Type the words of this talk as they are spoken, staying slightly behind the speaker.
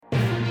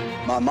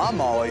My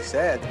mom always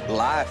said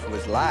life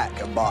was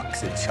like a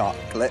box of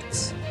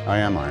chocolates. I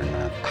am Iron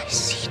Man. I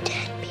see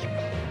dead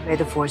people. May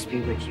the Force be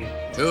with you.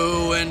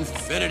 To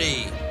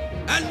infinity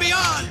and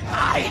beyond!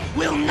 I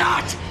will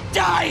not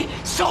die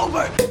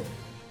sober!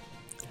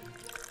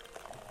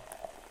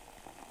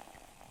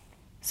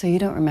 So you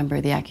don't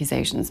remember the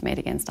accusations made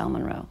against Al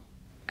Monroe?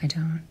 I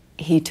don't.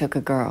 He took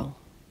a girl,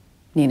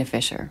 Nina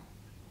Fisher,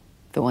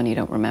 the one you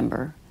don't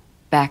remember,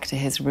 back to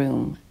his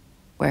room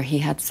where he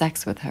had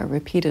sex with her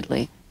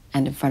repeatedly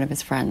and in front of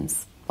his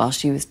friends while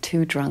she was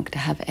too drunk to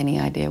have any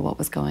idea what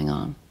was going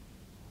on.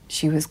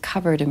 She was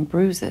covered in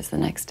bruises the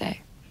next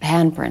day.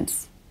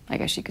 Handprints, I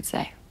guess you could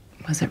say.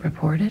 Was it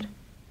reported?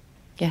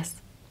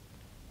 Yes.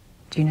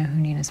 Do you know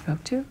who Nina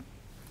spoke to?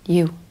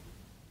 You.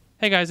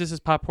 Hey guys, this is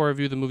Pop Horror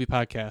Review, the movie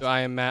podcast. I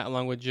am Matt,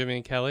 along with Jimmy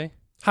and Kelly.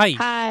 Hi.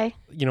 Hi.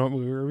 You know what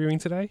movie we're reviewing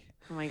today?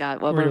 Oh my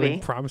God, what we're movie?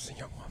 Reviewing Promising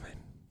Young Woman.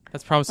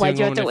 That's Promising Why'd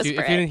you Young have Woman. to If you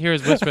whisper didn't hear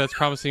his whisper, that's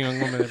Promising Young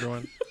Woman,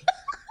 everyone.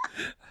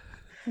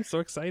 I'm so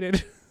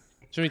excited.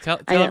 Jimmy, tell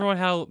everyone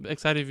how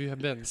excited you have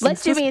been.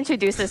 Let Jimmy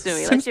introduce this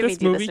movie. Since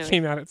this movie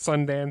came out at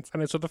Sundance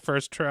and I saw the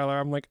first trailer,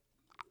 I'm like,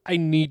 I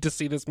need to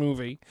see this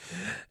movie.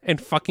 And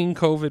fucking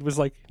COVID was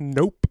like,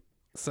 nope.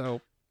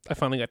 So I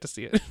finally got to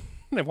see it.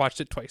 And I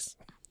watched it twice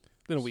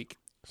in a week.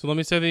 So let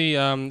me say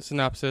the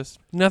synopsis.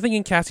 Nothing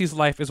in Cassie's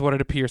life is what it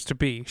appears to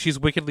be. She's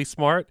wickedly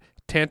smart,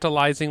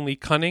 tantalizingly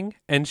cunning,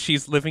 and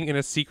she's living in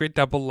a secret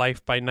double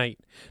life by night.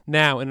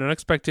 Now, an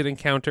unexpected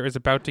encounter is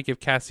about to give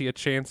Cassie a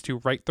chance to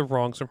right the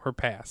wrongs from her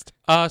past.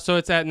 So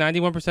it's at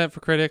 91% for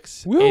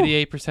critics, Woo.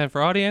 88%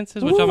 for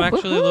audiences, which Woo. I'm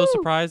actually a little Woohoo.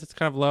 surprised. It's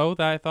kind of low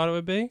that I thought it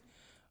would be.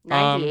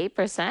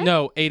 98%?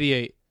 No,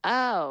 88.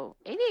 Oh,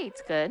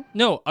 88's good.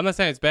 No, I'm not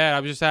saying it's bad.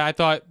 I'm just saying I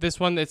thought this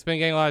one, it's been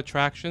getting a lot of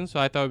traction, so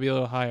I thought it would be a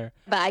little higher.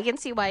 But I can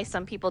see why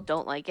some people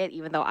don't like it,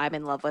 even though I'm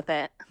in love with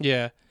it.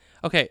 Yeah.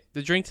 Okay,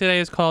 the drink today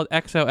is called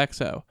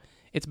XOXO.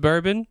 It's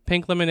bourbon,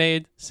 pink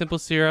lemonade, simple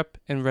syrup,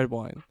 and red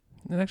wine.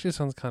 It actually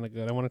sounds kind of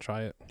good. I want to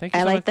try it. Thank you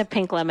I so like much. the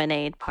pink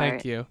lemonade part.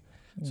 Thank you.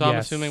 So I'm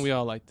assuming we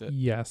all liked it.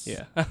 Yes.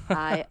 Yeah.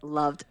 I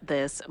loved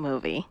this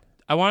movie.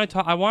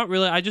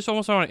 I just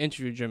almost want to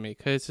interview Jimmy,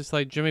 because it's just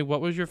like, Jimmy, what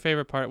was your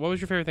favorite part? What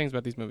was your favorite things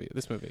about this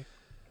movie?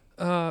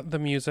 The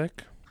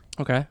music.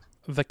 Okay.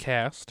 The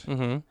cast.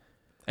 Mm-hmm.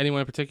 Anyone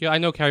in particular? I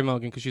know Carey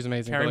Mulligan because she's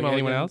amazing. Carey but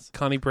Mulligan, anyone else?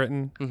 Connie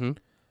Britton. Mm-hmm.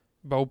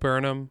 Bo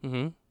Burnham.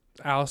 Mm-hmm.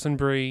 Alison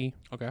Brie.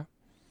 Okay.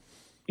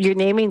 You're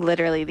naming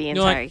literally the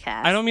entire like,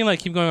 cast. I don't mean like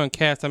keep going on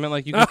cast. I meant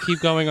like you can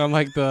keep going on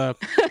like the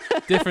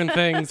different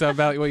things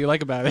about what you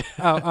like about it.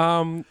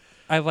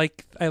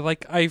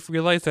 I've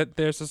realized that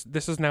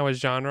this is now a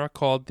genre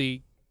called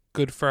the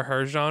good for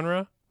her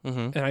genre.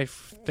 Mm-hmm. And I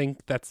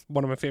think that's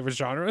one of my favorite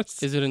genres.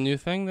 Is it a new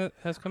thing that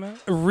has come out?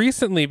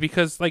 Recently,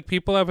 because like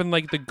people have been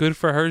like the good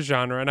for her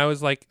genre, and I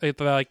was like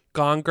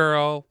Gone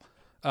Girl,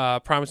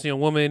 Promising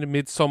Young Woman,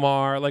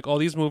 Midsommar, like all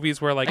these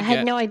movies where like I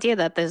had no idea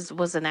that this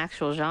was an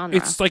actual genre.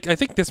 it's like I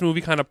think this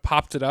movie kind of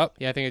popped it up.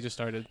 Yeah, I think it just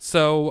started.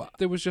 So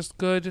it was just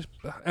good.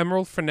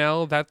 Emerald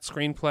Fennell, that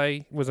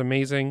screenplay was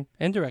amazing.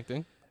 And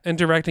directing.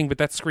 But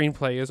that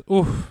screenplay is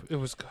it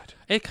was good.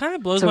 It kind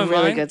of blows it's my a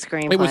really mind. good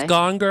screenplay. It was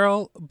Gone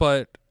Girl,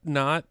 but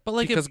not. But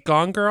like because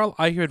Gone Girl,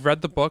 I had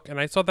read the book and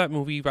I saw that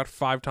movie about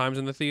 5 times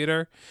in the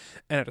theater,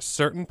 and at a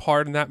certain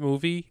part in that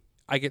movie,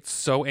 I get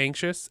so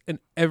anxious, and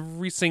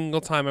every single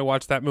time I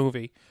watch that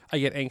movie, I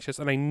get anxious,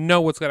 and I know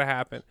what's gonna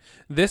happen.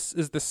 This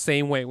is the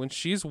same way. When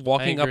she's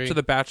walking up to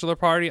the bachelor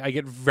party, I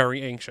get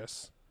very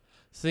anxious.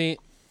 See,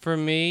 for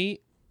me,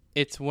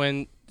 it's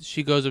when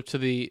she goes up to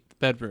the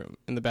bedroom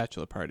in the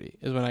bachelor party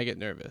is when I get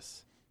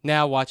nervous.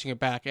 Now watching it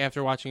back,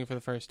 after watching it for the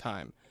first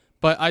time.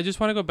 But I just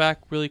want to go back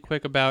really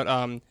quick about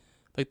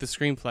like the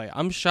screenplay.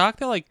 I'm shocked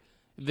that like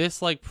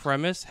this like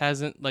premise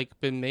hasn't like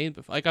been made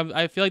before. Like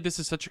I feel like this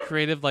is such a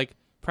creative like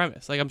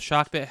premise. Like I'm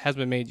shocked that it hasn't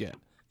been made yet.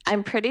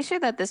 I'm pretty sure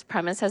that this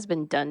premise has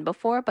been done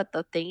before, but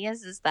the thing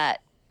is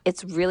that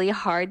it's really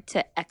hard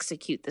to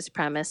execute this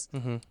premise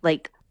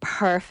like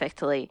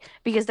perfectly,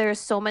 because there are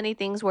so many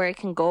things where it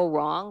can go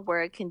wrong,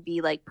 where it can be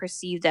like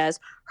perceived as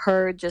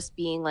her just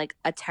being like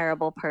a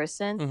terrible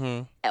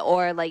person,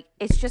 or like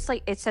it's just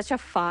like it's such a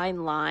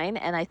fine line.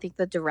 And I think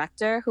the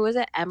director, who is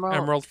it,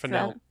 Emerald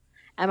Fennell.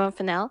 Emerald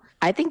Fennell,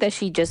 I think that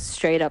she just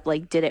straight up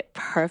like did it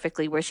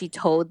perfectly, where she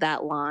towed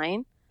that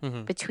line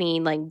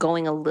between like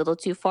going a little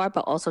too far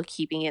but also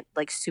keeping it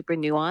like super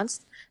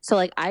nuanced. So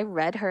like I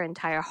read her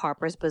entire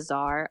Harper's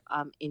Bazaar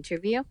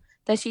interview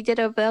that she did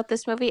about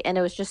this movie, and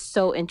it was just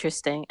so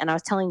interesting. And I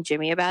was telling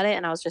Jimmy about it,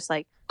 and I was just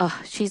like, oh,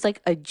 she's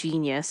like a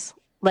genius.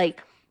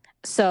 Like,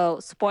 so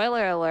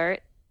spoiler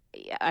alert,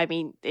 I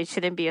mean, it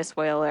shouldn't be a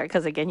spoiler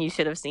because again, you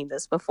should have seen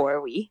this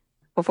before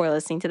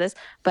listening to this,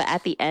 but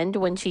at the end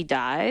when she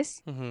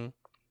dies,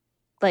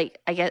 like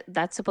I get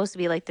that's supposed to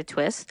be like the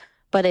twist,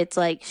 but it's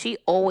like she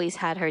always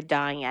had her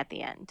dying at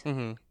the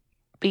end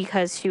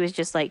because she was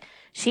just like,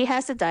 she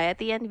has to die at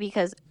the end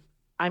because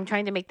I'm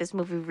trying to make this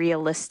movie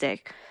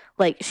realistic.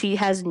 Like, she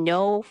has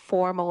no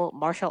formal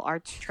martial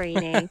arts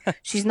training.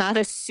 She's not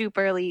a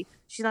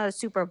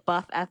super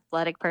buff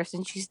athletic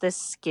person. She's this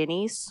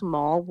skinny,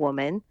 small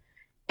woman.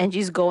 and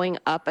she's going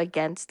up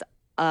against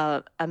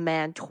a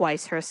man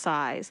twice her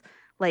size.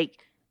 Like,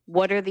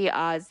 what are the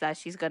odds that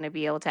she's going to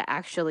be able to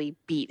actually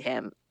beat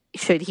him?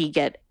 Should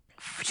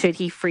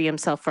he free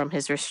himself from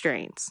his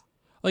restraints?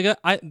 Like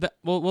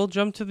we'll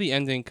jump to the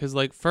ending because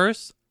like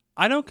first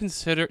I don't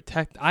consider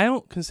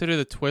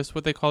the twist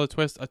what they call a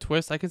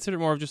twist. I consider it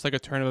more of just like a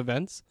turn of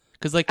events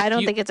because like I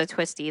don't think it's a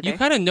twist either. You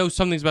kind of know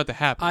something's about to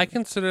happen. I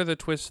consider the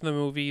twist in the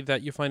movie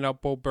that you find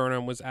out Bo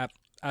Burnham was at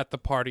the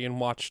party and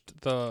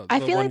watched the I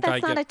feel one like guy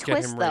that's not a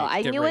twist though.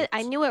 I knew raped. it.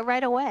 I knew it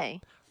right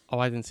away. Oh,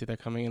 I didn't see that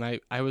coming,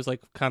 and I was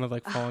like kind of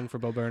like falling for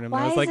Bo Burnham. And I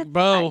Why was is like, it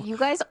Bo, you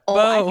guys? I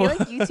Bo. feel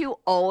like you two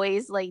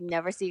always like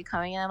never see it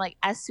coming. And I'm like,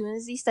 as soon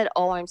as he said,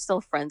 "Oh, I'm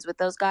still friends with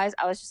those guys,"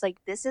 I was just like,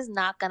 "This is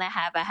not gonna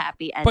have a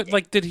happy ending." But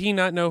like, did he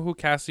not know who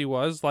Cassie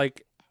was?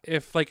 Like,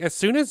 if like as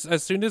soon as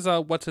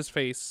what's his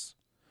face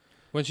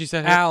when she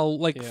said Al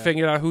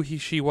figured out who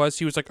she was,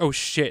 he was like, "Oh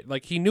shit!"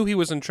 Like he knew he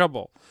was in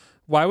trouble.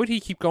 Why would he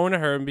keep going to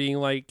her and being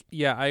like,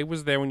 "Yeah, I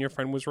was there when your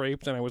friend was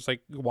raped, and I was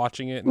like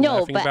watching it and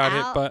laughing about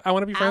it, but I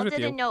want to be friends with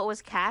you." Al didn't know it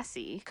was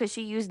Cassie because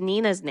she used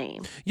Nina's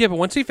name. Yeah, but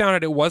once he found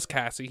out it was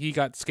Cassie, he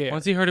got scared.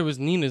 Once he heard it was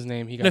Nina's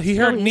name, he got he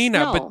scared. heard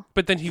Nina,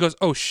 but then he goes,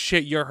 "Oh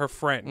shit, you're her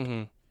friend."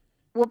 Mm-hmm.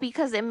 Well,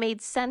 because it made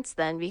sense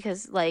then,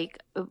 because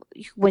like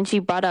when she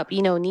brought up,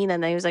 Nina, and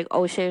then he was like,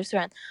 "Oh shit, his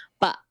friend."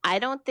 But I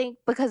don't think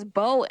because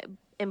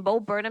in Bo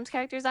Burnham's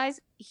character's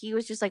eyes, he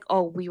was just like,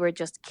 "Oh, we were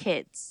just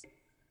kids."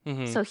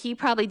 Mm-hmm. So he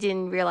probably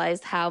didn't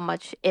realize how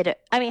much it.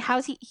 I mean,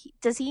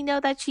 does he know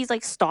that she's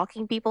like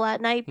stalking people at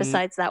night?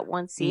 Besides that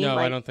one scene, no,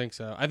 I don't think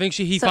so. I think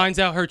he finds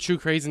out her true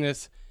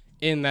craziness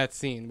in that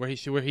scene where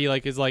he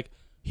like is like,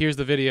 "Here's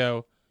the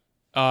video.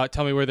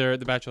 Tell me where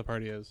the bachelor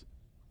party is."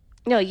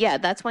 No, yeah,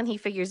 that's when he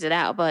figures it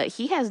out. But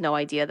he has no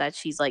idea that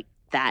she's like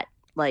that.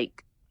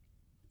 Like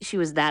she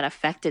was that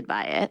affected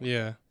by it.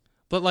 Yeah,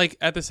 but like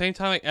at the same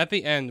time, like at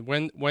the end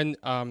when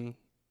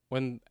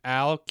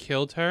Al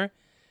killed her.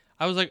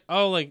 I was like,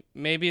 oh, like,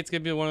 maybe it's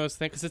going to be one of those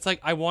things. Because it's like,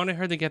 I wanted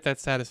her to get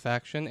that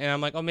satisfaction. And I'm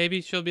like, oh, maybe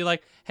she'll be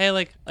like, hey,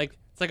 like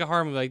it's like a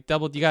horror movie. Like,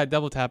 you got to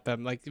double tap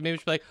them. Like, maybe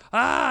she'll be like,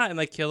 ah, and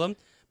like kill him.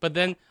 But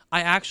then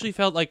I actually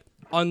felt like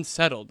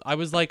unsettled. I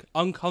was like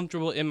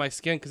uncomfortable in my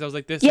skin because I was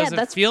like, this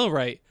doesn't feel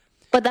right.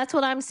 But that's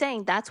what I'm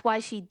saying. That's why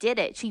she did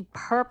it. She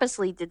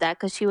purposely did that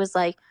because she was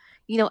like,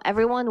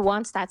 everyone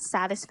wants that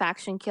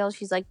satisfaction kill.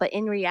 She's like, but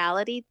in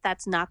reality,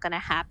 that's not going to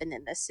happen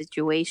in this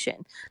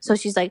situation. So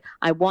she's like,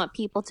 I want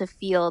people to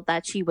feel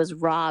that she was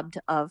robbed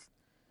of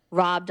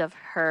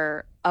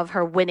her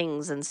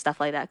winnings and stuff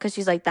like that. Because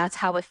she's like, that's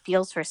how it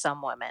feels for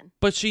some women.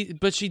 But she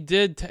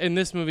did in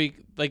this movie,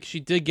 like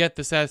she did get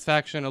the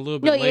satisfaction a little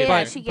bit later.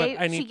 Yeah,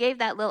 she gave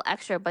that little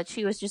extra, but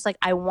she was just like,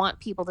 I want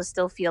people to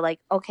still feel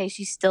like, okay,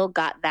 she still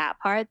got that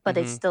part, but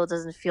it still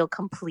doesn't feel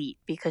complete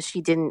because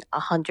she didn't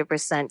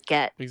 100%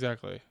 get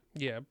exactly.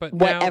 Yeah, but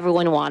what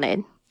everyone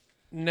wanted.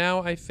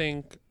 Now I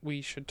think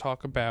we should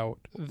talk about.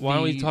 Why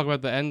don't we talk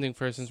about the ending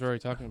first, since we're already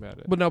talking about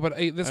it? But no, but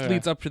this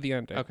leads up to the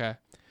ending. Okay.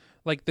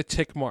 Like the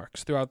tick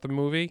marks throughout the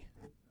movie,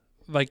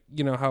 like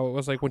how it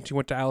was like when she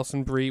went to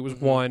Alison Brie, it was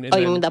one. And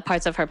you mean the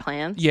parts of her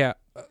plan? Yeah.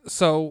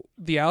 So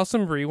the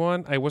Alison Brie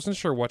one, I wasn't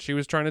sure what she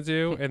was trying to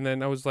do, and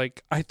then I was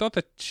like, I thought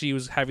that she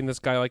was having this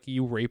guy like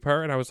you rape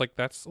her, and I was like,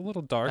 that's a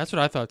little dark. That's what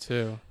I thought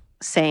too.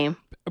 Same.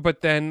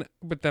 But then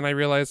I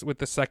realized with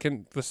the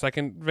second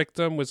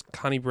victim was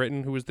Connie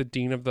Britton, who was the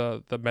dean of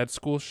the med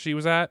school she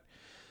was at.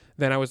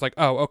 Then I was like,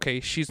 oh, okay,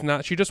 she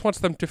just wants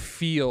them to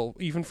feel,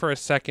 even for a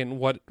second,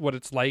 what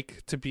it's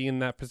like to be in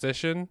that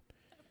position.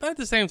 But at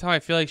the same time, I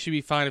feel like she'd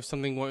be fine if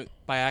something went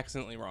by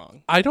accidentally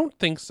wrong. I don't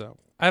think so.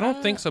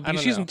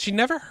 Because she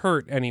never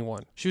hurt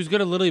anyone. She was going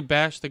to literally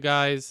bash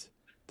the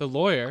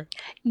lawyer.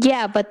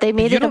 Yeah, but they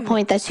made it a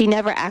point that she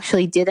never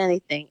actually did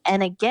anything.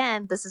 And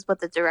again, this is what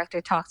the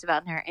director talked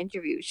about in her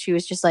interview. She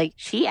was just like,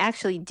 she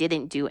actually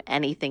didn't do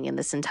anything in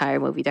this entire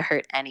movie to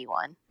hurt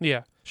anyone.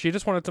 Yeah. She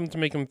just wanted them to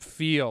make him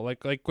feel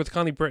like with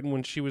Connie Britton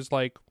when she was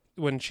like,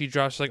 when she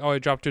dropped, like, oh, I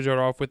dropped your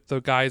daughter off with the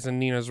guys in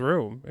Nina's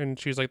room. And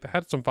she was like, they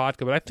had some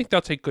vodka, but I think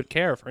they'll take good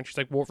care of her. And she's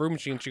like, what room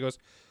is she? And she goes,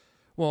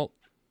 well,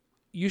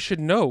 you should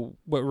know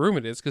what room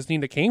it is because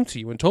Nina came to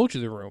you and told you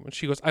the room. And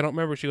she goes, I don't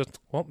remember. She goes,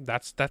 well,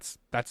 that's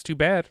too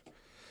bad.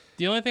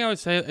 The only thing I would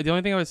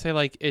say,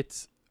 like,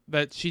 it's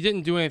that she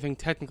didn't do anything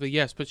technically,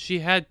 yes, but she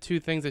had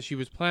two things that she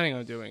was planning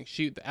on doing.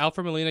 The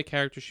Alfred Molina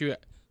character, she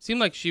seemed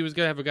like she was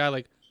gonna have a guy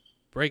like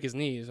break his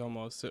knees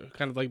almost, so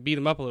kind of like beat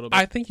him up a little bit.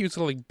 I think he was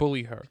gonna like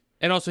bully her,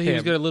 and also he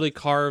was gonna literally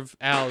carve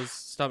Al's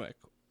stomach.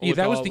 Yeah,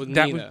 that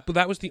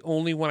was the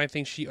only one I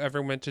think she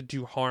ever meant to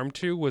do harm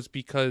to, was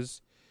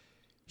because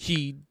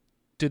he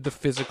did the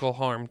physical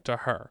harm to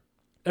her.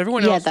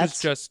 Everyone else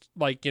was just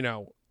like,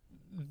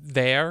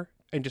 there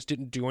and just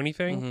didn't do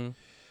anything. Mm-hmm.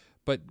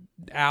 But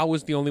Al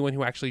was the only one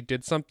who actually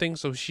did something,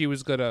 so she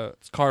was gonna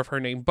carve her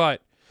name.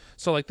 But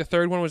so like the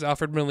third one was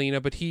Alfred Molina,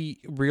 but he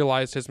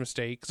realized his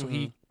mistake, so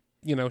he,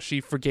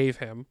 she forgave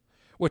him,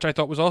 which I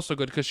thought was also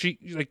good because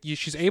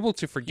she's able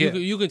to forgive.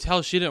 You can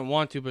tell she didn't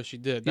want to, but she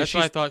did. That's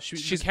why I thought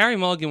Carey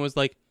Mulligan was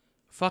like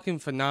fucking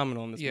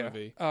phenomenal in this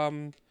movie.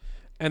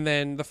 And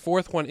then the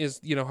fourth one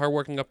is, her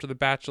working up to the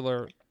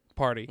bachelor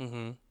party.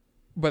 Mm-hmm.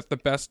 But the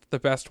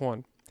best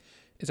one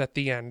is at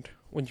the end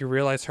when you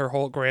realize her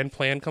whole grand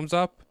plan comes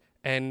up,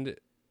 and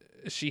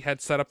she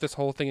had set up this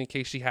whole thing in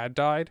case she had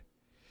died.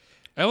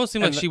 It almost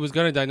seemed like she was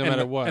gonna die no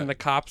matter what. And the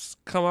cops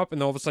come up,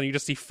 and all of a sudden you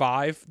just see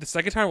 5. The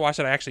second time I watched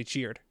it, I actually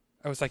cheered.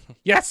 I was like,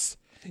 "Yes,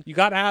 you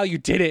got Al, you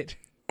did it."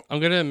 I'm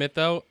gonna admit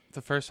though,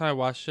 the first time I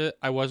watched it,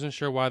 I wasn't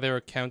sure why they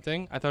were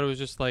counting. I thought it was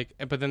just like,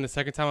 but then the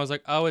second time I was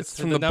like, oh, it's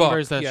from the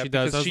numbers book. that she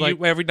does. I was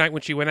like, every night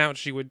when she went out,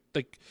 she would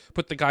like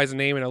put the guy's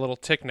name and a little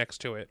tick next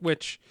to it.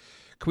 Which,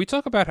 can we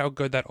talk about how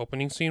good that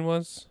opening scene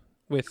was?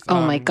 With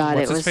oh my god,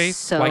 what's it his was face?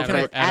 so White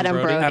good. guy?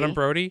 Adam Brody. Adam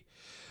Brody.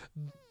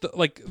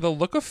 The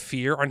look of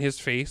fear on his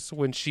face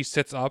when she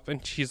sits up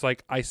and she's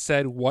like, "I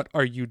said, what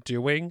are you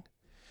doing?"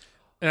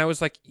 And I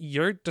was like,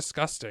 "You're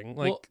disgusting."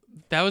 Like, well,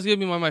 that was gonna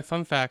be one of my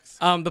fun facts.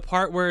 The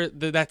part where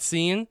that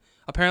scene,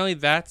 apparently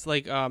that's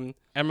like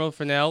Emerald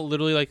Fennell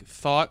literally like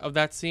thought of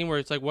that scene where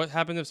it's like, what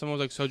happened if someone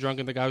was like so drunk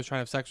and the guy was trying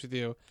to have sex with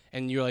you,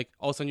 and you're like,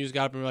 all of a sudden you just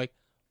got up and you're like,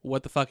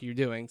 what the fuck are you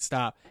doing?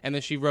 Stop. And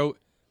then she wrote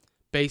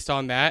based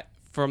on that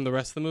from the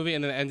rest of the movie,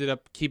 and then ended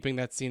up keeping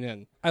that scene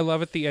in. I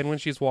love at the end when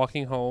she's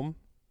walking home.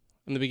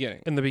 In the beginning,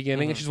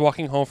 mm-hmm. And she's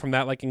walking home from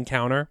that like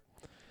encounter,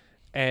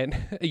 and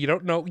you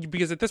don't know,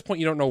 because at this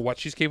point you don't know what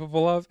she's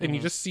capable of, and you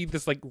just see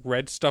this like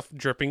red stuff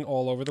dripping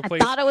all over the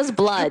place. I thought it was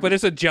blood, but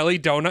it's a jelly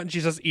donut, and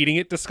she's just eating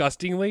it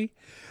disgustingly.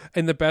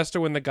 And the best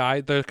are when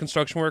the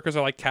construction workers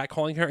are like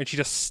catcalling her, and she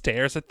just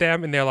stares at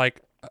them, and they're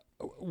like,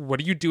 "What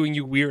are you doing,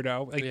 you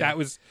weirdo?" Like that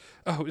was,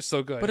 it was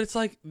so good. But it's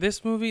like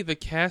this movie, the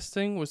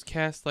casting was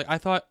cast like I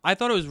thought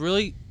it was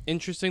really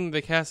interesting that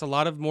they cast a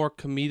lot of more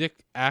comedic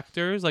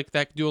actors like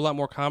that do a lot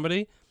more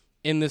comedy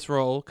in this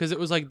role, because it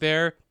was like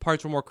their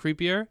parts were more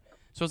creepier.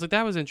 So it's like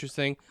that was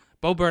interesting.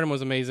 Bo Burnham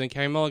was amazing.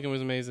 Carey Mulligan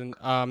was amazing.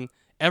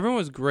 Everyone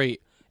was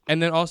great.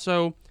 And then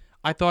also,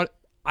 I thought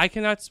I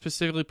cannot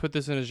specifically put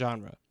this in a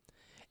genre.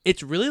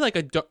 It's really like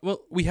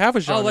we have a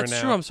genre now. Oh, that's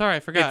true. I'm sorry, I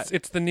forgot.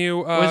 It's the new.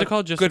 What is it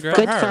called? Just Good for her.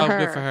 Good for her.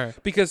 Good for her.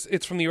 Because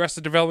it's from the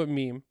Arrested Development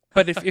meme.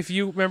 But if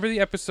you remember the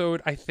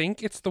episode, I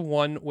think it's the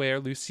one where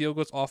Lucille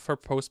goes off her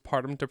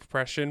postpartum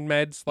depression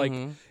meds, like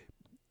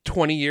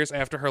 20 years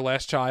after her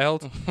last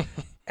child,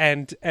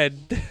 and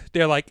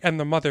they're like, and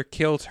the mother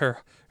killed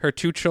her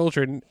 2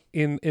 children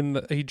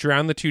he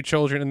drowned the 2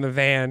 children in the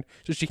van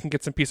so she can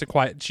get some peace and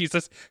quiet. She's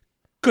just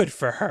good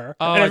for her,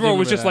 and everyone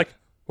was just like,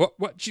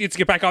 What? She needs to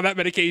get back on that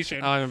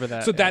medication. Oh, I remember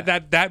that. So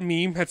that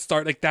meme had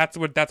started like that's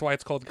why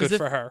it's called Good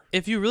for Her.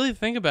 If you really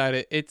think about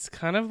it, it's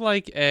kind of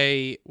like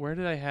where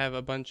did I have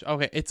a bunch?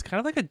 Okay, it's kind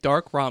of like a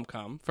dark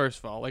rom-com. First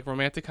of all, like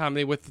romantic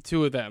comedy with the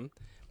 2 of them.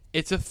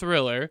 It's a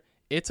thriller.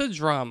 It's a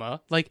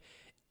drama. Like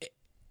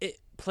it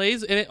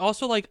plays, and it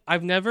also like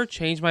I've never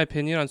changed my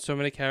opinion on so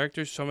many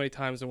characters so many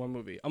times in one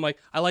movie. I'm like,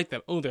 I like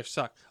them. Oh, they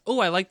suck.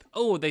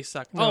 Oh, they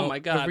suck. No, oh my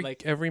god!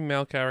 Every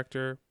male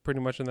character pretty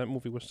much in that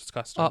movie was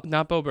disgusting.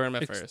 Not Bo Burnham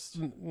at first.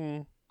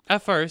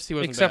 At first, he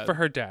wasn't except bad. for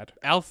her dad.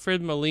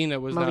 Alfred Molina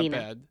was not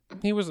bad.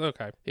 He was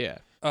okay. Yeah.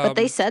 But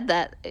they said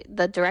that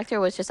the director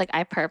was just like,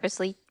 I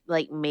purposely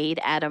like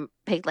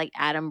picked like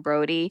Adam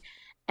Brody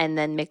and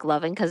then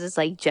McLovin, because it's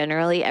like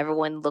generally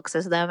everyone looks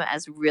at them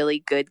as really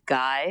good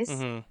guys.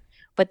 Mm-hmm.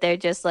 But they're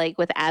just like,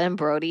 with Adam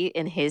Brody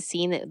in his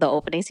scene, the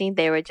opening scene,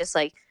 they were just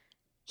like,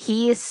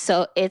 he is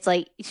so, it's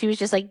like, she was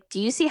just like, do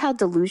you see how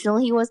delusional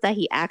he was that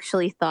he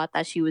actually thought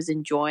that she was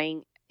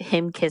enjoying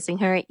him kissing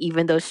her,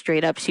 even though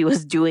straight up she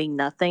was doing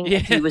nothing? Yeah,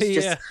 he was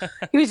just,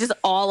 he was just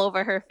all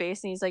over her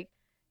face, and he's like,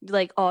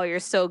 oh, you're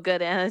so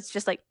good. And it's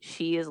just like,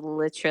 she is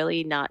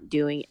literally not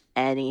doing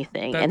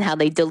anything. And how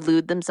they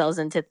delude themselves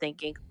into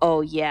thinking,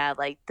 oh yeah,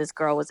 like this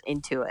girl was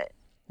into it.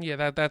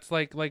 Yeah, that's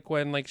like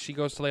when like she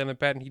goes to lay on the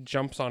bed and he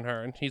jumps on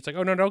her and he's like,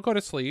 "Oh no, don't go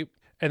to sleep."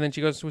 And then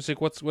she goes,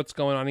 "What's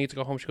going on? I need to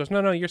go home." She goes,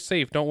 "No, you're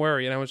safe. Don't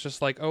worry." And I was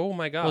just like, "Oh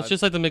my god!" Well, it's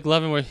just like the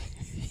McLovin where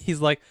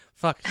he's like,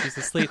 "Fuck, she's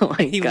asleep."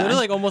 He literally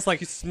like almost like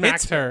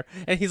smacks her,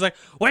 and he's like,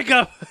 "Wake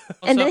up!"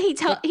 And then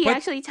he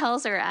actually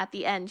tells her at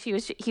the end. He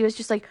was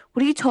just like,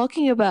 "What are you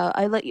talking about?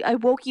 I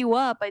woke you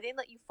up. I didn't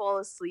let you fall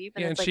asleep."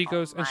 And, and it's she like,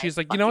 goes, oh and she's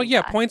like,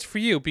 God. points for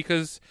you,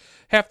 because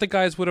half the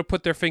guys would have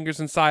put their fingers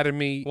inside of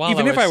me While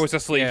even if I I was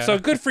was asleep. yeah. So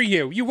good for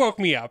you. You woke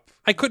me up.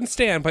 I couldn't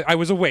stand, but I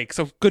was awake.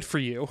 So good for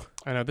you.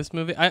 I know this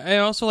movie. I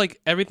also like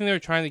everything they were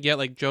trying to get,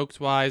 like jokes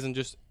wise, and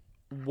just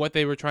what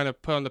they were trying to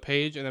put on the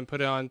page and then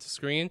put it onto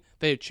screen.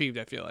 They achieved.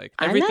 I feel like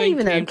I'm not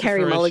even a came to Carey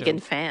fruition. Mulligan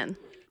fan.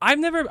 I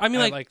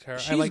liked her.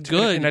 She's I liked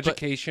good her in but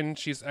Education.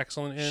 She's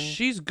excellent in.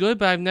 She's good,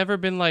 but I've never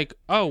been like,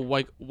 oh,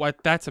 like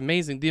what? That's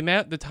amazing.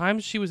 The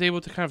times she was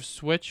able to kind of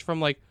switch from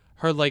like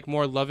her like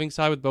more loving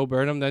side with Bo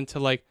Burnham then to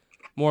like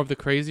more of the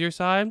crazier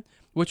side,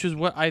 which is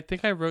what I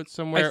think I wrote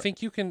somewhere. I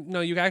think you can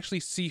actually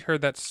see her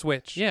that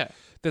switch. Yeah.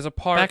 There's a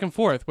part back and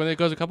forth when it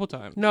goes a couple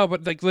times. No,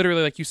 but like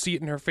literally, like you see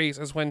it in her face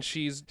as when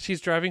she's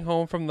driving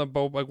home from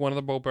one of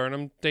the Bo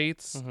Burnham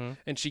dates,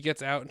 and she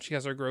gets out and she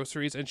has her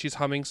groceries and she's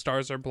humming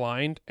 "Stars Are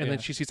Blind," and then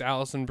she sees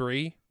Alison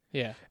Brie.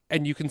 Yeah,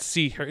 and you can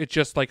see her. It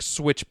just like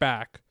switch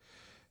back,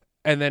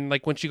 and then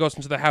like when she goes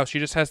into the house, she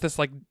just has this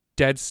like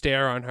dead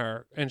stare on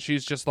her, and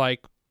she's just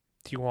like,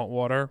 "Do you want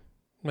water?"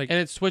 Like, And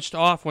it switched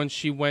off when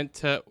she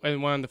went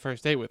on the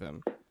first date with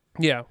him.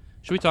 yeah.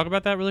 Should we talk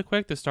about that really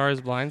quick? The Star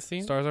is Blind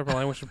scene? Stars Are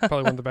Blind, which is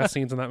probably one of the best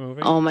scenes in that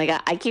movie. Oh my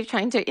god, I keep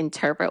trying to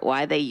interpret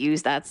why they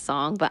use that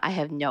song, but I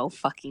have no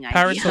fucking idea.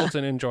 Paris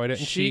Hilton enjoyed it,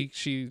 and She-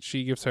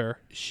 she gives her.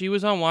 She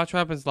was on Watch What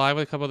Happens Live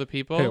with a couple other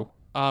people.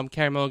 Who?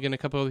 Carey Mulligan, a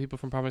couple other people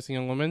from Promising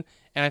Young Woman.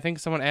 And I think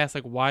someone asked,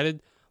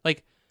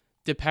 like,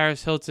 did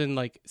Paris Hilton,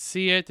 like,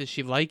 see it? Did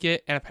she like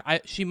it? And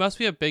she must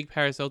be a big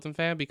Paris Hilton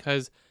fan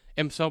because,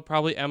 and so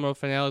probably Emerald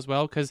Fennell as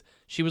well, because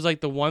she was like,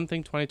 the one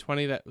thing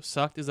 2020 that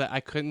sucked is that I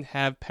couldn't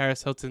have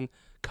Paris Hilton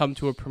come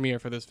to a premiere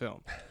for this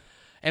film.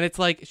 And it's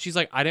like, she's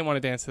like, I didn't want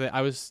to dance to it.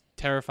 I was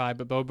terrified,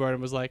 but Bo Burnham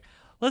was like,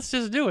 let's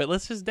just do it.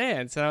 Let's just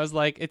dance. And I was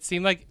like, it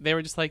seemed like they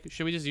were just like,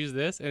 should we just use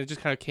this? And it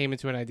just kind of came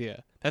into an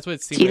idea. That's what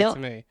it seemed like to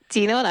me. Do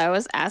you know what I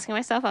was asking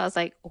myself? I was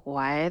like,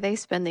 why are they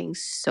spending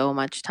so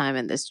much time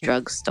in this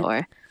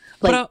drugstore?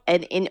 Like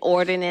an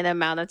inordinate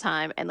amount of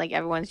time, and like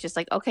everyone's just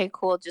like, okay,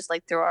 cool, just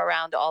like throw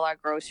around all our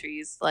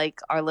groceries, like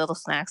our little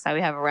snacks that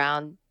we have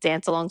around,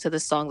 dance along to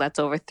this song that's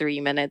over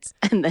 3 minutes,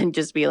 and then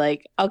just be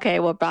like,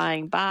 okay, we're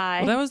buying, bye.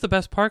 Well, that was the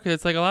best part, because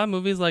it's like a lot of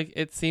movies, like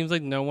it seems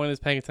like no one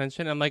is paying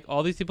attention. I'm like,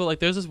 all these people, like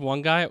there's this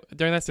one guy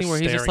during that scene where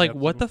he's just like,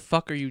 what the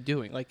fuck are you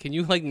doing? Like, can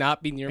you like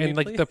not be near me, And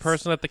like please? the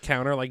person at the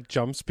counter like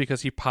jumps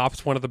because he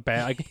pops one of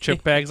the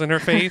chip bags in her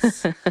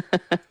face.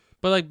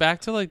 But like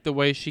back to like the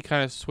way she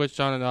kind of switched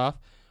on and off.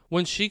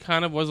 When she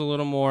kind of was a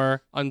little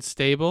more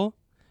unstable,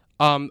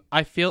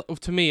 I feel,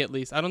 to me at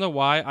least, I don't know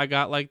why, I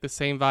got like the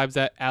same vibes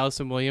that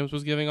Allison Williams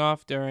was giving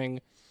off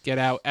during Get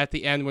Out at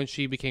the end when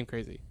she became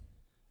crazy.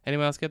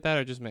 Anyone else get that,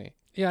 or just me?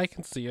 Yeah, I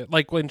can see it.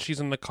 Like when she's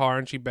in the car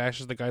and she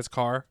bashes the guy's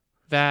car.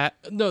 That,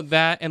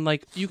 and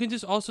like, you can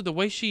just also, the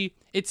way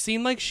it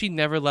seemed like she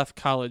never left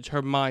college,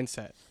 her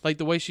mindset. Like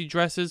the way she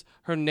dresses,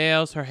 her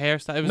nails, her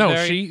hairstyle.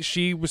 It was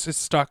she was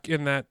just stuck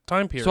in that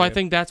time period. So I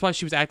think that's why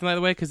she was acting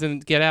that way, because in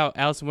Get Out,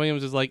 Allison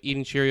Williams is like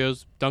eating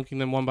Cheerios, dunking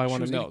them one by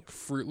one in milk.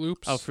 Fruit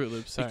Loops. Oh, Fruit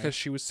Loops, sorry. Because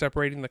she was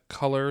separating the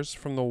colors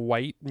from the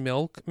white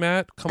milk,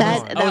 Matt. Come That-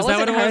 on. that Oh, is that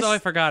what it wasn't was? her- Oh,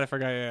 I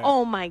forgot, yeah.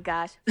 Oh my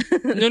gosh.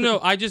 No,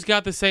 I just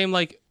got the same,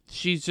 like,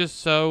 she's just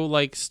so,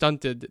 like,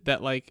 stunted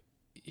that, like,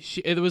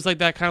 it was like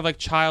that kind of like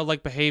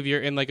childlike behavior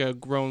in like a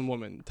grown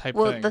woman type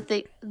thing.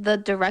 Well, the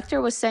director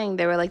was saying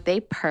they were like,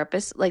 they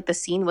purpose, like the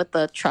scene with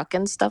the truck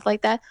and stuff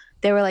like that,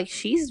 they were like,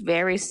 she's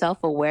very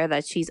self-aware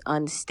that she's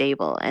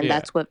unstable, and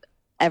that's what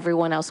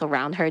everyone else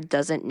around her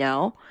doesn't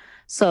know.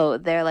 So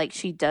they're like,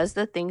 she does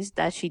the things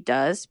that she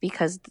does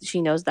because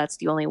she knows that's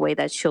the only way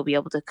that she'll be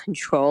able to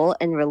control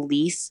and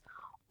release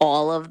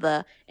all of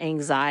the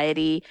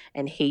anxiety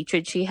and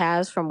hatred she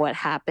has from what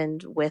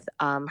happened with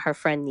her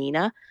friend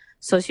Nina.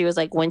 So she was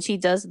like, when she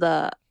does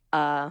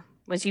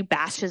when she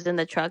bashes in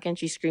the truck and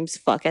she screams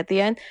fuck at the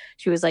end,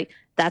 she was like,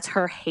 that's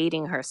her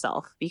hating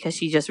herself because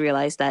she just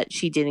realized that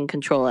she didn't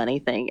control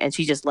anything and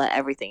she just let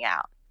everything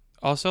out.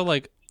 Also,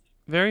 like,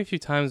 very few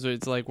times where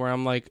it's like where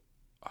I'm like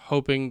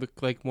hoping the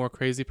like more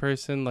crazy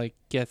person like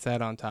gets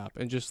that on top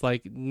and just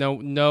like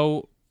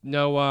no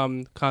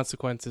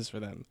consequences for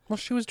them. Well,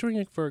 she was doing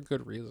it for a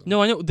good reason.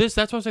 No, I know this.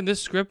 That's what I'm saying.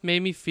 This script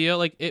made me feel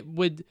like it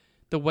would,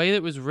 the way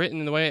it was written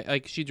and the way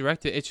like she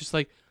directed. It's just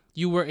like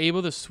you were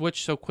able to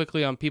switch so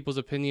quickly on people's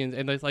opinions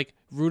and like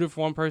rooted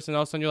for one person.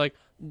 All of a sudden you're like,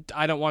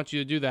 I don't want you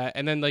to do that.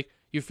 And then like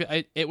you feel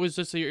it was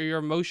just your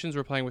emotions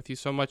were playing with you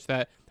so much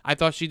that I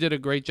thought she did a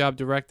great job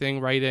directing,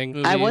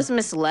 writing. I was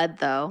misled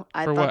though.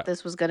 I For thought what?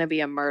 this was going to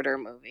be a murder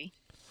movie.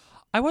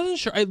 I wasn't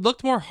sure. It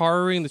looked more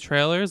horror in the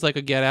trailers, like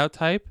a Get Out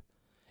type.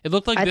 It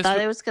looked like I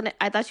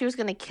thought she was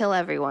going to kill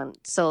everyone.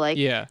 So like,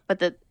 yeah.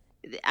 But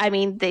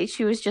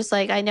she was just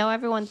like, I know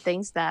everyone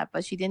thinks that,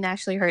 but she didn't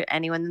actually hurt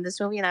anyone in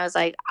this movie. And I was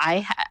like,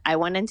 I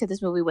went into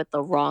this movie with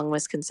the wrong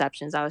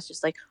misconceptions. I was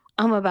just like,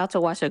 I'm about to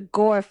watch a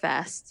gore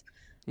fest.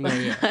 No,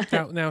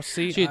 yeah. Now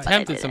see, She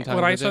attempted sometimes. when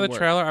but I it saw the didn't work.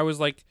 trailer, I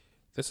was like,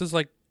 this is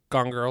like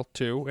Gone Girl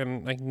 2,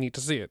 and I need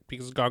to see it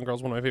because Gone Girl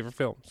is one of my favorite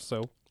films.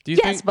 So Do you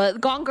Yes, think but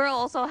Gone Girl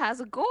also has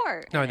a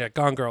gore. no, yeah,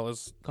 Gone Girl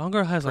is Gone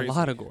Girl has crazy. a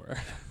lot of gore?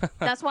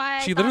 That's why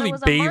she thought it literally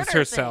was a murder bathes thing.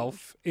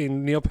 herself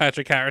in Neil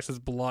Patrick Harris's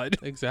blood.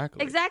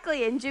 Exactly.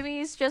 Exactly, and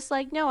Jimmy's just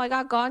like, no, I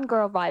got Gone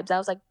Girl vibes. I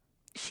was like,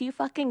 she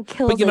fucking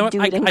killed But you know a what?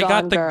 dude in I Gone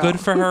got the Girl. good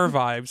for her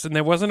vibes, and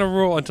there wasn't a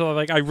rule until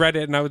like I read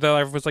it, and I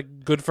was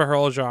like good for her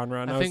whole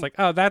genre, and I was think like,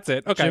 oh, that's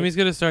it. Okay, Jimmy's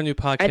gonna start a new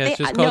podcast think-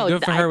 just no, called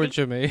 "Good for I Her" with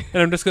think- Jimmy.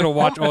 and I'm just gonna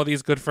watch all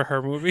these good for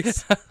her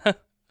movies.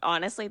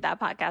 Honestly, that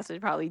podcast would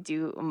probably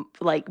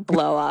like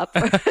blow up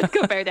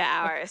compared to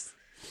ours.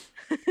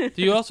 Do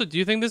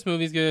you think this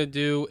movie's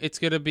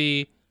gonna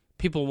be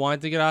people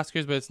want to get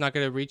Oscars, but it's not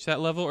gonna reach that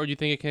level, or do you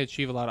think it can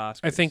achieve a lot of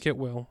Oscars? I think it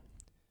will.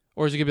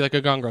 Or is it gonna be like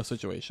a Gone Girl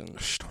situation?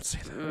 Shh, don't say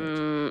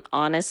that.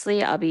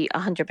 Honestly, I'll be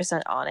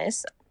 100%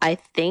 honest. I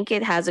think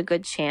it has a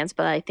good chance,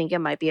 but I think it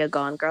might be a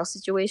Gone Girl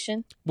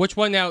situation. Which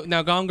one now?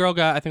 Now Gone Girl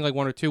got I think like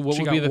one or two. What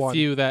She would be got the one.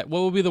 few that?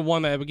 What would be the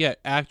one that I would get?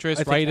 Actress,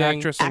 I think writing.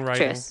 actress and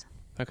writing. Actress.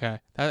 Okay.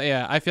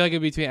 Yeah, I feel like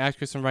it'd be between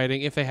actress and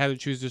writing if they had to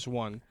choose just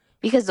one.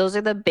 Because those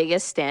are the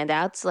biggest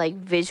standouts, like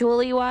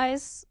visually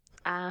wise.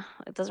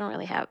 It doesn't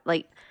really have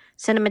like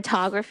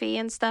cinematography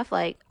and stuff.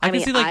 Like, I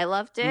mean, can see, like, I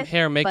loved it.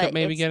 hair and makeup but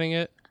maybe it's- getting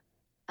it.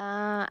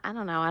 I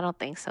don't know. I don't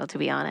think so, to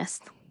be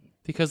honest.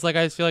 Because like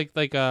I feel like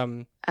I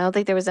don't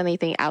think there was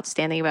anything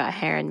outstanding about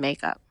hair and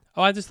makeup.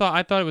 oh, I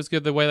thought it was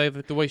good the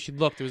way she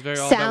looked. It was very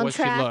all about what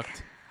she Soundtrack.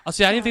 looked. Oh,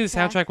 see, I didn't think the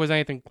soundtrack was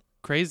anything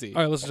crazy.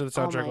 I listen to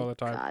the Oh soundtrack my all the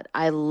time. God,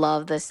 I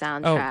love the Oh,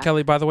 soundtrack.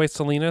 Kelly, by the way,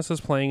 Salinas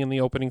is playing in the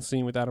opening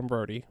scene with Adam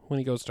Brody when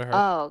he goes to her.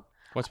 Oh,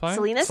 What's playing?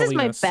 Salinas is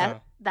my Salinas.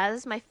 best. That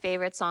is my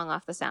favorite song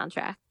off the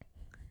soundtrack.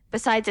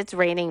 Besides It's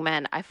Raining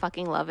Men, I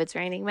fucking love It's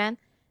Raining Men.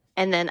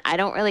 And then I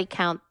don't really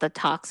count the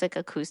Toxic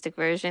acoustic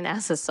version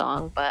as a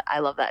song, but I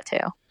love that too.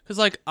 Because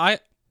like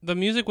the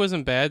music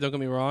wasn't bad. Don't get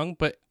me wrong,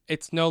 but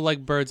it's no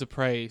like Birds of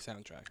Prey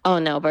soundtrack. Oh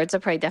no, Birds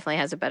of Prey definitely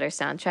has a better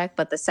soundtrack,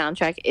 but the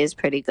soundtrack is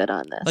pretty good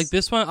on this. Like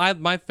this one,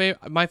 my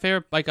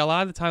favorite. Like a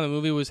lot of the time, the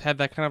movie had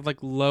that kind of like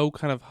low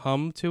kind of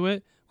hum to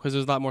it because it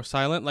was a lot more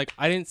silent. Like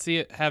I didn't see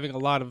it having a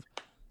lot of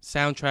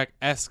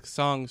soundtrack-esque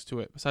songs to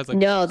it. Besides, like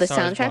no, the Star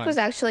Is soundtrack Blind. was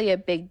actually a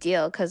big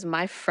deal because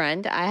I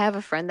have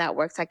a friend that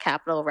works at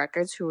Capitol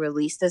Records who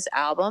released this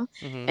album,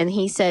 Mhm. and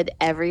he said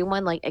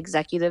everyone, like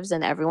executives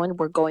and everyone,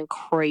 were going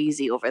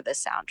crazy over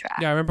this soundtrack.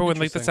 Yeah, I remember when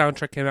like the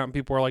Interesting. soundtrack came out and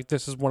people were like,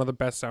 "This is one of the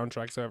best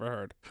soundtracks I've ever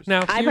heard."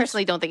 Now, I here's-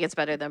 personally don't think it's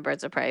better than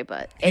Birds of Prey,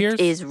 but Here's- it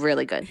is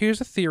really good.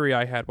 Here's a theory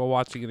I had while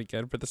watching it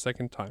again for the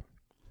second time.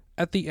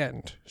 At the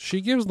end,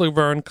 she gives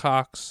Laverne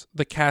Cox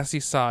the Cassie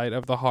side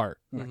of the heart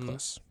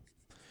necklace.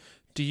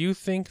 Do you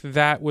think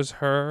that was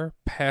her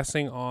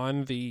passing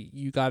on the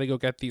 "you got to go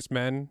get these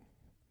men"?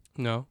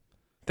 No,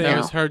 thing? that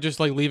was her just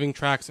like leaving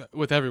tracks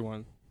with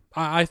everyone.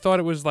 I thought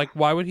it was like,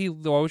 why would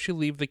she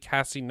leave the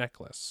Cassie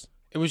necklace?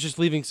 It was just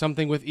leaving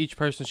something with each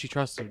person she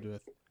trusted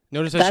with.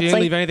 Notice that That's she didn't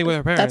like- leave anything with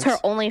her parents. That's her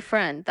only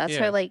friend. That's Yeah.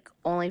 her like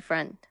only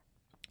friend.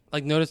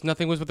 Like notice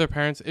nothing was with her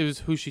parents. It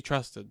was who she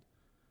trusted.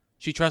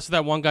 She trusted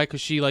that one guy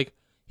because he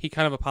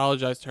kind of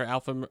apologized to her,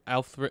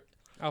 Alfred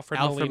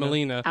Alfred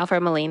Molina.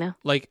 Alfred Molina.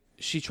 Like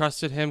she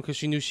trusted him because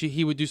she knew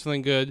he would do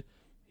something good.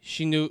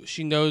 She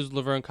knows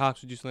Laverne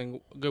Cox would do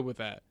something good with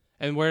that.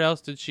 And where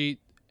else did she?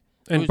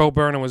 And Bo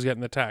Burnham was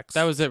getting the text.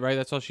 That was it, right?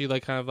 That's all she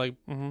like kind of like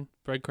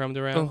breadcrumbed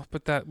around. Oh,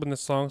 but that when the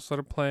song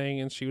started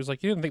playing and she was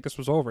like, "You didn't think this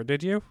was over,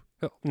 did you?"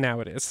 Oh, now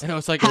it is. And I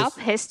was like, How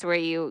pissed were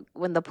you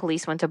when the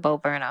police went to Bo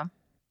Burnham?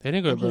 they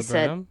didn't go to And he Bo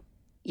said- Burnham.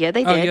 Yeah,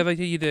 they Oh did.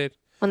 yeah, you did.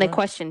 when they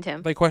questioned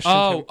him. They questioned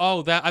him.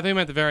 Oh, that I think you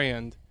meant the very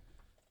end.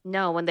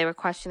 No, when they were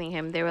questioning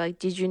him, they were like,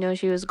 "Did you know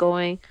she was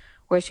going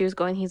where she was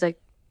going?" He's like,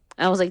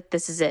 I was like,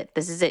 "This is it.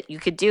 This is it. You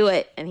could do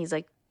it." And he's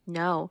like,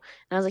 "No."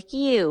 And I was like,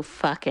 "You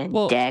fucking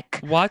dick."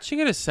 Watching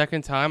it a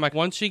second time, like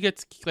once she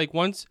goes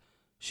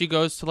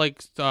to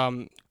like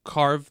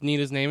carve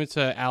Nina's name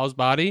into Al's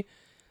body,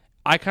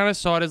 I kind of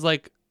saw it as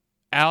like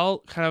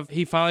Al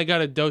he finally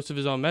got a dose of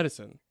his own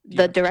medicine.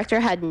 The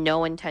director had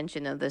no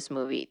intention of this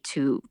movie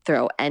to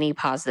throw any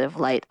positive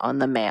light on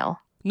the male.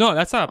 No,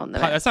 that's not On the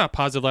that's not a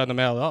positive light on the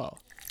mail at all.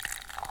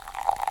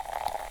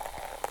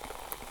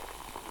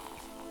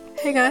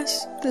 Hey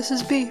guys, this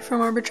is B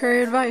from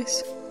Arbitrary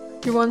Advice,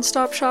 your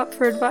one-stop shop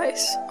for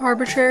advice,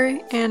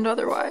 arbitrary and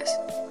otherwise.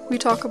 We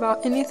talk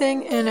about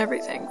anything and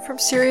everything, from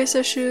serious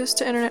issues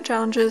to internet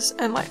challenges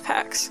and life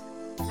hacks.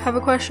 Have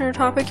a question or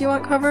topic you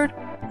want covered?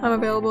 I'm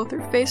available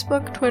through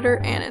Facebook, Twitter,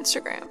 and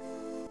Instagram.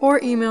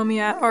 Or email me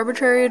at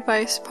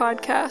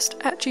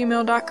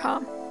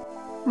arbitraryadvicepodcast@gmail.com.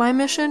 My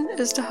mission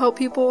is to help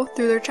people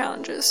through their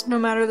challenges, no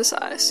matter the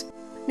size.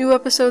 New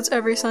episodes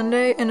every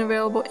Sunday and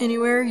available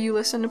anywhere you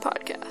listen to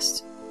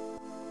podcasts.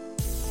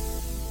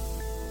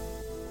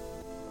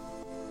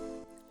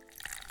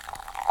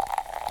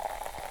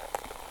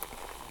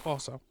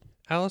 Also,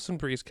 Alison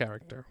Brie's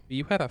character.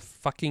 You had a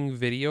fucking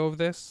video of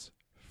this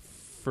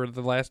for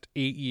the last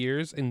 8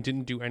 years and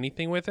didn't do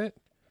anything with it?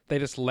 They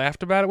just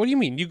laughed about it? What do you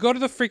mean? You go to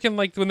the freaking,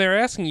 like, when they're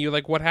asking you,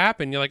 like, what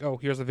happened? You're like, oh,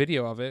 here's a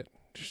video of it.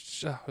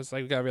 I was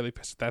like, I got really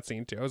pissed at that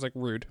scene, too. I was like,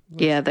 rude.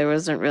 Yeah, there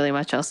wasn't really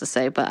much else to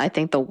say, but I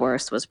think the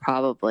worst was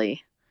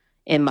probably,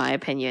 in my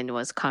opinion,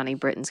 was Connie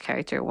Britton's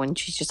character when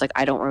she's just like,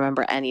 I don't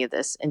remember any of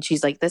this. And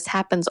she's like, this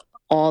happens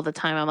all the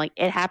time. I'm like,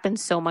 it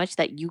happens so much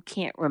that you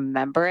can't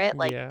remember it.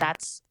 Like, Yeah.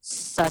 that's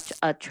such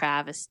a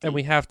travesty. And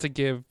we have to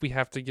give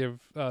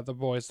the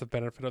boys the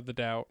benefit of the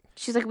doubt.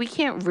 She's like, we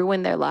can't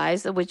ruin their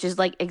lives, which is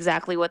like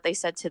exactly what they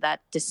said to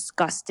that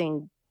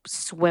disgusting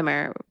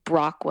swimmer,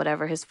 Brock,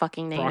 whatever his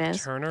fucking name Brock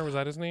is. Turner, was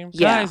that his name?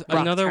 Yeah, Guys,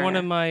 Brock another one Turner.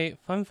 of my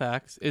fun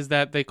facts is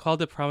that they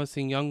called a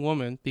promising young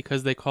woman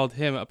because they called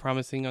him a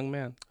promising young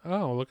man.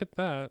 Oh, look at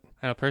that.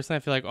 I know, personally, I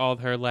feel like all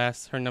of her like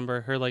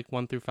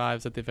 1 through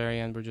 5s at the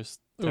very end were just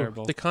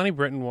terrible. Ooh, the Connie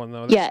Britton one,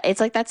 though. Yeah, it's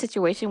like that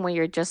situation where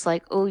you're just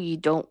like, oh, you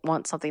don't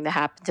want something to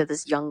happen to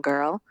this young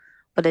girl,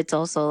 but it's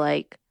also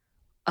like,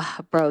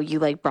 bro, you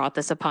like brought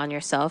this upon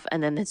yourself,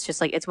 and then it's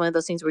just like it's one of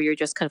those things where you're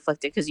just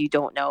conflicted because you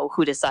don't know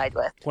who to side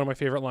with. One of my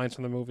favorite lines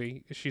from the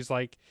movie.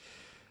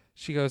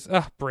 She goes,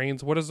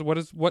 brains.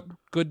 What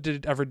good did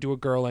it ever do a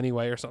girl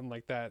anyway, or something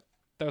like that.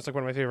 That was like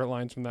one of my favorite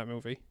lines from that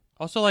movie.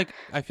 Also, like,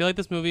 I feel like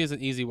this movie is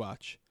an easy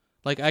watch.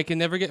 Like, I can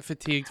never get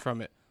fatigued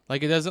from it.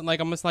 Like, it doesn't, like,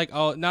 I'm just like,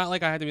 oh, not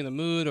like I had to be in the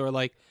mood or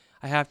like,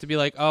 I have to be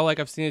like, oh, like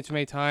I've seen it too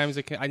many times.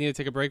 I need to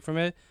take a break from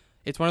it.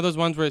 It's one of those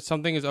ones where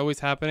something is always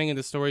happening and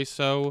the story's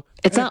so...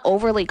 It's not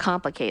overly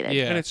complicated.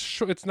 Yeah. And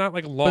it's not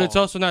like long. But it's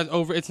also not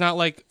over. It's not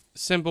like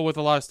simple with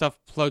a lot of stuff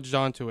plunged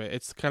onto it.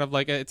 It's kind of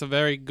like it's a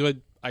very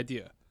good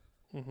idea.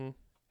 Mm-hmm.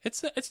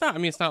 It's not. I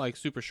mean, it's not like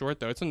super short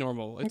though. It's a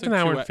normal. It's an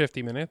hour and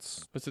 50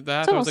 minutes. Was it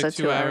that? It's It was almost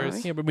like a 2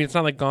 hours. Yeah, but I mean, it's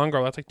not like Gone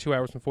Girl. That's like 2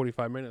 hours and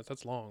 45 minutes.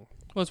 That's long.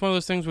 Well, it's one of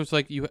those things where it's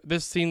like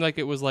this seemed like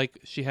it was like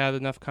she had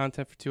enough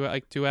content for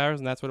 2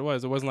 hours, and that's what it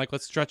was. It wasn't like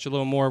let's stretch a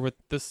little more with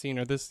this scene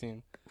or this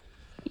scene.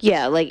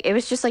 Yeah, like it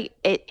was just like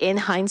in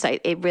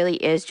hindsight, it really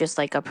is just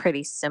like a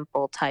pretty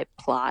simple type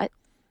plot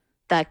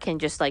that can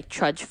just like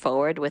trudge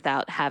forward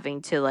without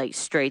having to like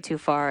stray too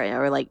far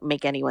or like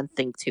make anyone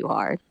think too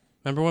hard.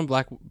 Remember when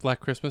Black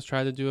Christmas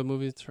tried to do a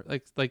movie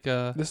like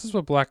This is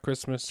what Black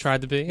Christmas tried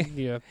to be?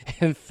 Yeah.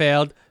 And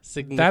failed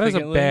significantly.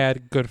 That is a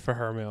bad good for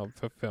her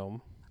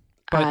film.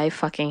 But I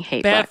fucking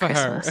hate bad Black for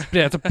Christmas. her.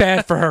 Yeah, it's a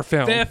bad for her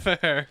film. Bad for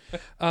her.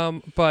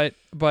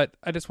 But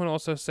I just want to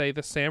also say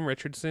the Sam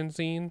Richardson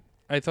scene,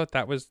 I thought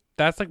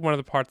that's like one of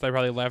the parts that I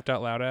probably laughed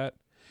out loud at.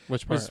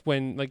 Which part? Was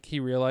when like he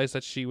realized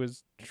that she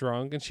was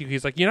drunk and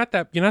he's like, you're not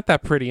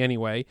that pretty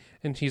anyway,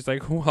 and she's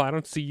like, well, I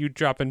don't see you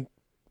dropping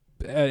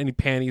any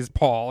panties,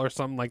 Paul, or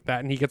something like that,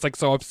 and he gets like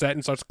so upset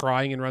and starts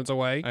crying and runs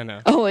away. I know.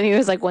 Oh, and he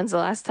was like, when's the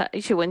last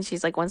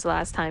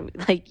time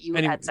like you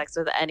had sex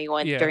with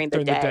anyone during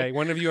the day?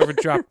 When have you ever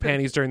dropped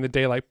panties during the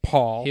day like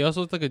Paul? He also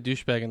looked like a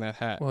douchebag in that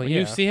hat. Well, when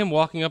you see him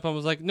walking up, I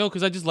was like, no,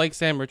 because I just like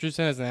Sam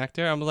Richardson as an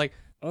actor. I was like,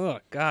 oh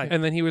god.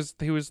 And then he was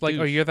like,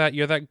 oh, you're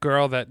that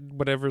girl that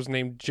whatever's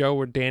named Joe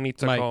or Danny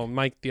took home,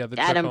 Mike the other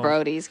Adam took home.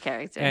 Brody's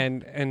character.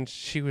 And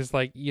she was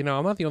like, I'm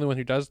not the only one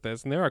who does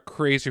this, and there are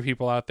crazier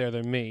people out there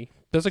than me.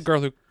 There's a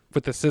girl who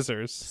with the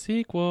scissors.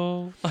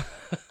 Sequel.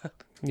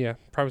 Yeah,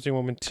 Promising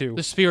Woman 2.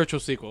 The spiritual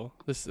sequel.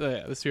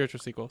 The spiritual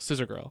sequel.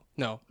 Scissor Girl.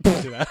 No,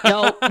 don't do that.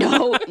 No.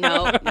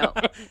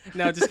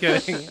 No, just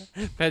kidding.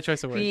 Bad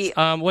choice of words.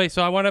 Wait,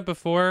 so I want to,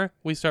 before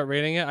we start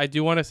rating it, I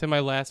do want to say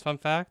my last fun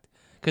fact,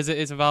 because it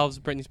involves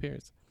Britney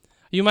Spears.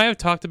 You might have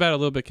talked about it a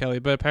little bit, Kelly,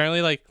 but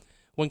apparently, like,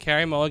 when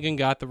Carey Mulligan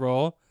got the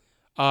role,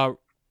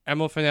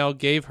 Emerald Fennell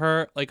gave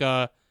her, like,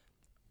 a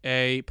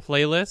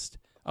playlist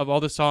of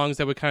all the songs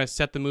that would kind of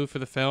set the mood for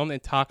the film,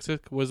 and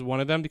Toxic was one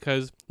of them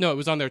because, no, it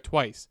was on there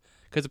twice,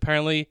 because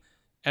apparently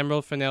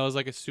Emerald Fennell is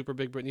like a super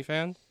big Britney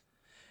fan.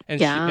 And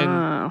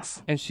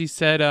yes. she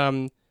said,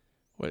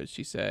 what did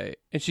she say?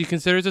 And she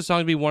considers the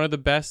song to be one of the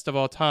best of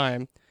all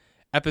time.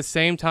 At the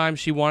same time,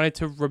 she wanted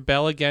to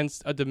rebel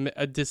against a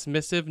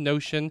dismissive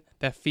notion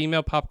that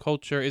female pop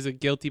culture is a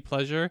guilty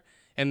pleasure,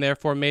 and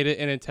therefore made it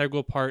an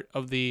integral part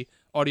of the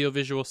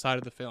audiovisual side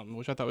of the film,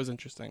 which I thought was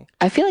interesting.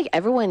 I feel like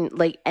everyone,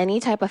 like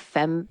any type of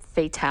femme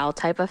fatale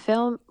type of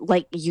film,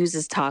 like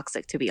uses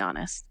Toxic, to be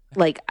honest.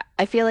 Like,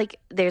 I feel like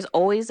there's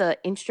always a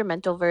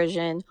instrumental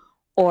version,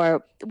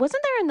 or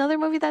wasn't there another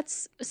movie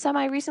that's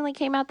semi-recently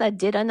came out that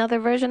did another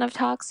version of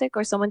Toxic,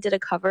 or someone did a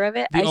cover of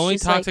it? The only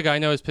Toxic I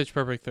know is Pitch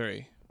Perfect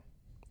 3,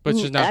 which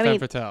is not femme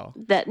fatale.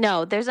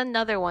 No, there's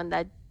another one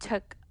that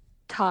took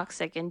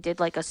Toxic and did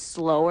like a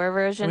slower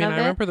version of it. I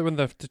remember that when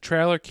the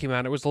trailer came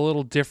out, it was a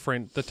little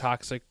different, the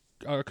Toxic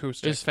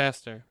acoustic. It was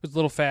faster. It was a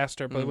little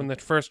faster, but when the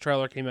first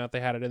trailer came out, they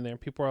had it in there.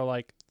 People are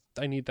like,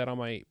 I need that on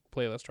my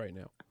playlist right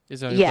now.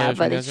 Yeah,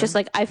 but it's just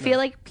like, I feel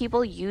like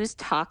people use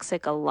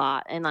Toxic a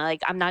lot. And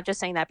like, I'm not just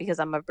saying that because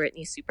I'm a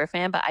Britney super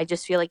fan, but I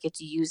just feel like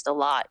it's used a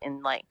lot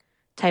in like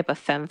type of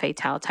femme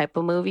fatale type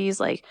of movies.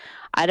 Like,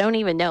 I don't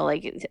even know.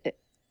 Like,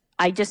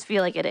 I just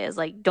feel like it is.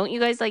 Like, don't you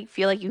guys like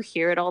feel like you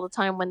hear it all the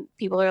time when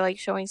people are like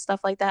showing stuff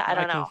like that? I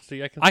don't know.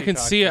 I can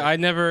see it. I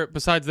never,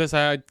 besides this,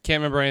 I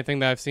can't remember anything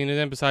that I've seen it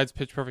in besides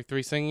Pitch Perfect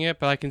 3 singing it,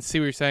 but I can see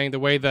what you're saying. The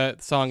way the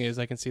song is,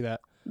 I can see that.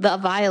 The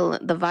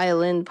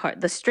violin part,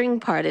 the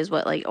string part is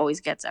what like always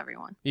gets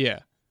everyone. Yeah.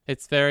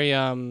 It's very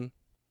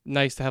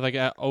nice to have like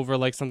over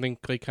like something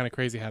like kind of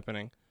crazy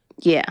happening.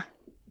 Yeah.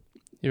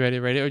 You ready?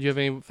 Or do you have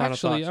any final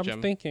thoughts, I'm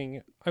Jim?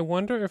 thinking, I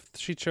wonder if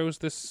she chose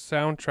this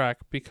soundtrack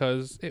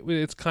because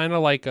it's kind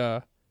of like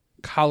a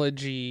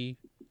college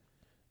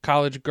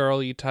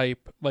girly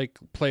type like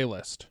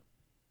playlist.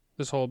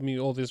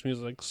 All this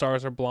music, like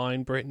Stars Are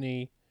Blind,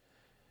 Britney,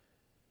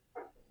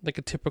 like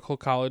a typical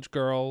college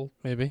girl,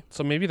 maybe.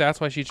 So maybe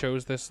that's why she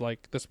chose this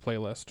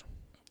playlist.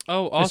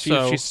 Oh,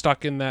 also she's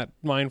stuck in that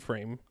mind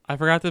frame. I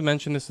forgot to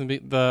mention this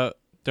during the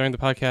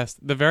podcast.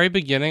 The very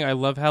beginning, I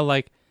love how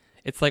like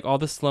it's like all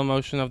the slow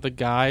motion of the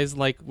guys,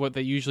 like what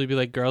they usually be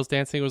like girls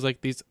dancing. It was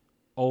like these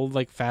old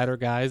like fatter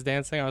guys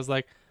dancing. I was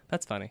like,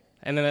 that's funny.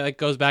 And then it like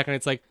goes back and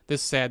it's like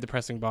this sad,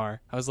 depressing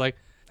bar. I was like,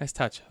 nice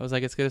touch. I was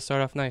like, it's gonna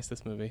start off nice,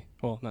 this movie.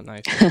 Well, not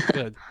nice, but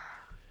good.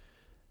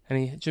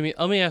 Jimmy,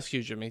 let me ask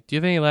you, Jimmy, do you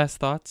have any last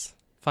thoughts,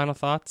 final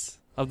thoughts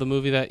of the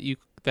movie that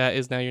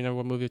is now your number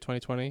one movie of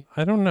 2020?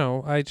 I don't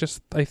know. I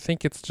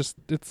think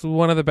it's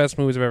one of the best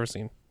movies I've ever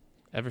seen.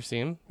 Ever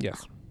seen?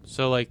 Yes.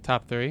 So like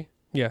top 3?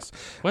 Yes.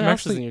 What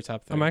else is in your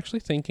top 3? I'm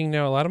actually thinking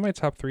now, a lot of my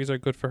top 3s are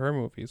good for her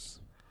movies.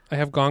 I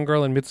have Gone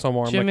Girl and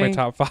Midsommar. I'm like my Jimmy,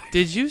 top 5.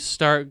 Did you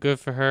start Good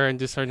for Her and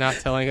just are not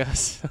telling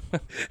us?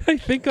 I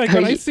think like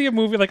when I see a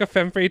movie like a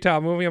femme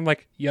fatale movie, I'm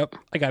like, yep,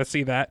 I got to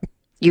see that.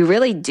 You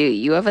really do.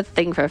 You have a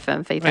thing for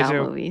femme I fatale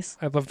do. movies.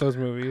 I love those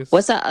movies.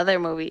 What's that other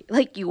movie?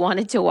 Like you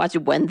wanted to watch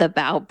When the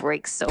Bow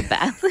Breaks so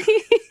badly.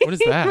 What is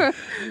that?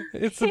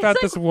 It's about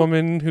this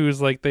woman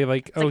who's like they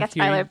like It's like a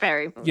Tyler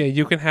Perry movie. Yeah,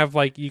 you can have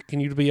like you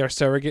be our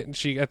surrogate, and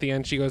she at the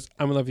end she goes,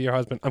 "I'm in love with your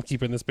husband. I'm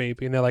keeping this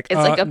baby," and they're like, It's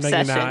like No,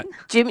 obsession. you're not.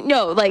 Jimmy,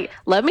 no, like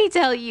let me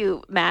tell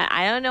you, Matt.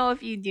 I don't know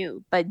if you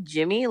knew, but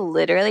Jimmy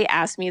literally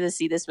asked me to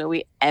see this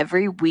movie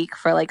every week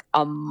for like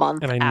a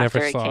month And I after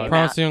never it saw came it. out.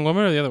 Promising Young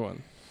Woman or the other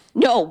one?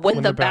 No,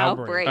 when the bow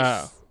breaks.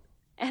 Oh.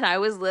 And I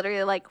was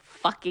literally like,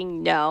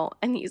 fucking no.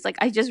 And he's like,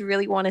 I just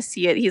really want to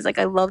see it. He's like,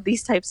 I love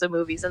these types of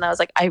movies. And I was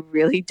like, I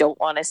really don't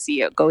want to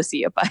see it. Go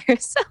see it by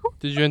yourself.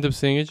 Did you end up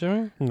seeing it,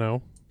 Jimmy?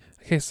 No.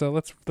 Okay, so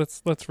let's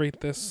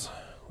rate this.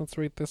 Let's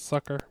rate this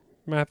sucker,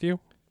 Matthew.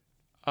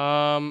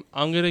 I'm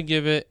gonna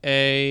give it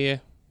a.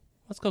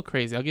 Let's go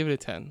crazy. I'll give it a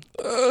 10.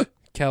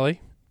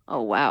 Kelly.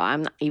 Oh wow,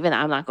 I'm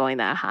not going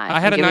that high. I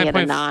had I'm a giving 9.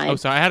 it a 9. Oh,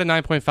 sorry. I had a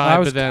 9.5.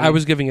 But then I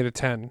was giving it a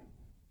 10.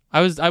 I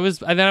was,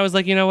 and then I was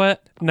like, you know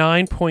what?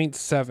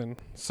 9.7.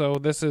 So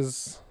this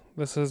is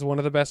one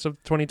of the best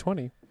of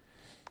 2020.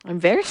 I'm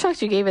very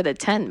shocked you gave it a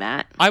 10,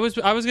 Matt. I was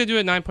gonna do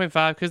it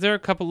 9.5 because there are a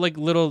couple like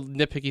little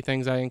nitpicky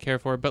things I didn't care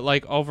for, but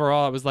like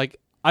overall, I was like,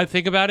 I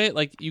think about it,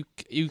 like you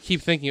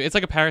keep thinking. It's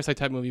like a Parasite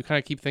type movie. You kind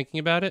of keep thinking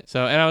about it.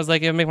 So, and I was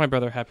like, it'd make my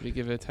brother happy to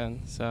give it a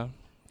 10. So.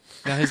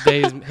 Now his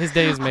day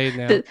is made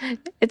now.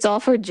 It's all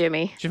for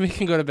Jimmy. Jimmy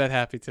can go to bed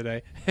happy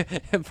today.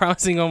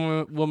 Promising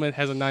Woman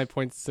has a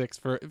 9.6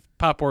 for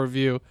Pop or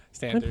Review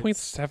standards.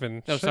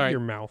 9.7. No, Shut sorry, your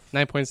mouth.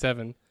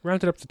 9.7.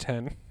 Round it up to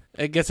 10.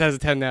 It has a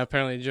 10 now.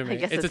 Apparently, Jimmy. I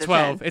guess It's a it's a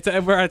 12.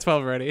 10. We're at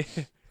 12 already.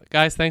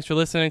 Guys, thanks for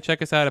listening.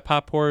 Check us out at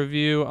Pop Horror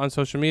Review on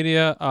social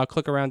media.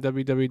 Click around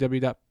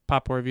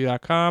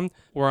www.pophorrorreview.com.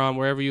 We're on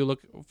wherever you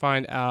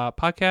find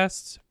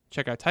podcasts.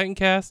 Check out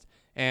Titancast,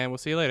 and we'll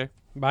see you later.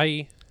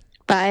 Bye.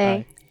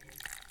 Bye.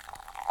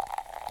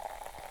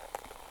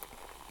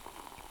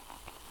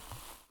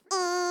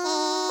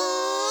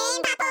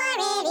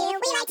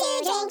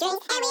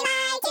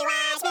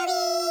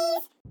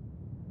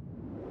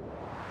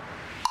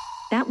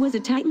 That was a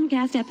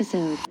Titancast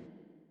episode.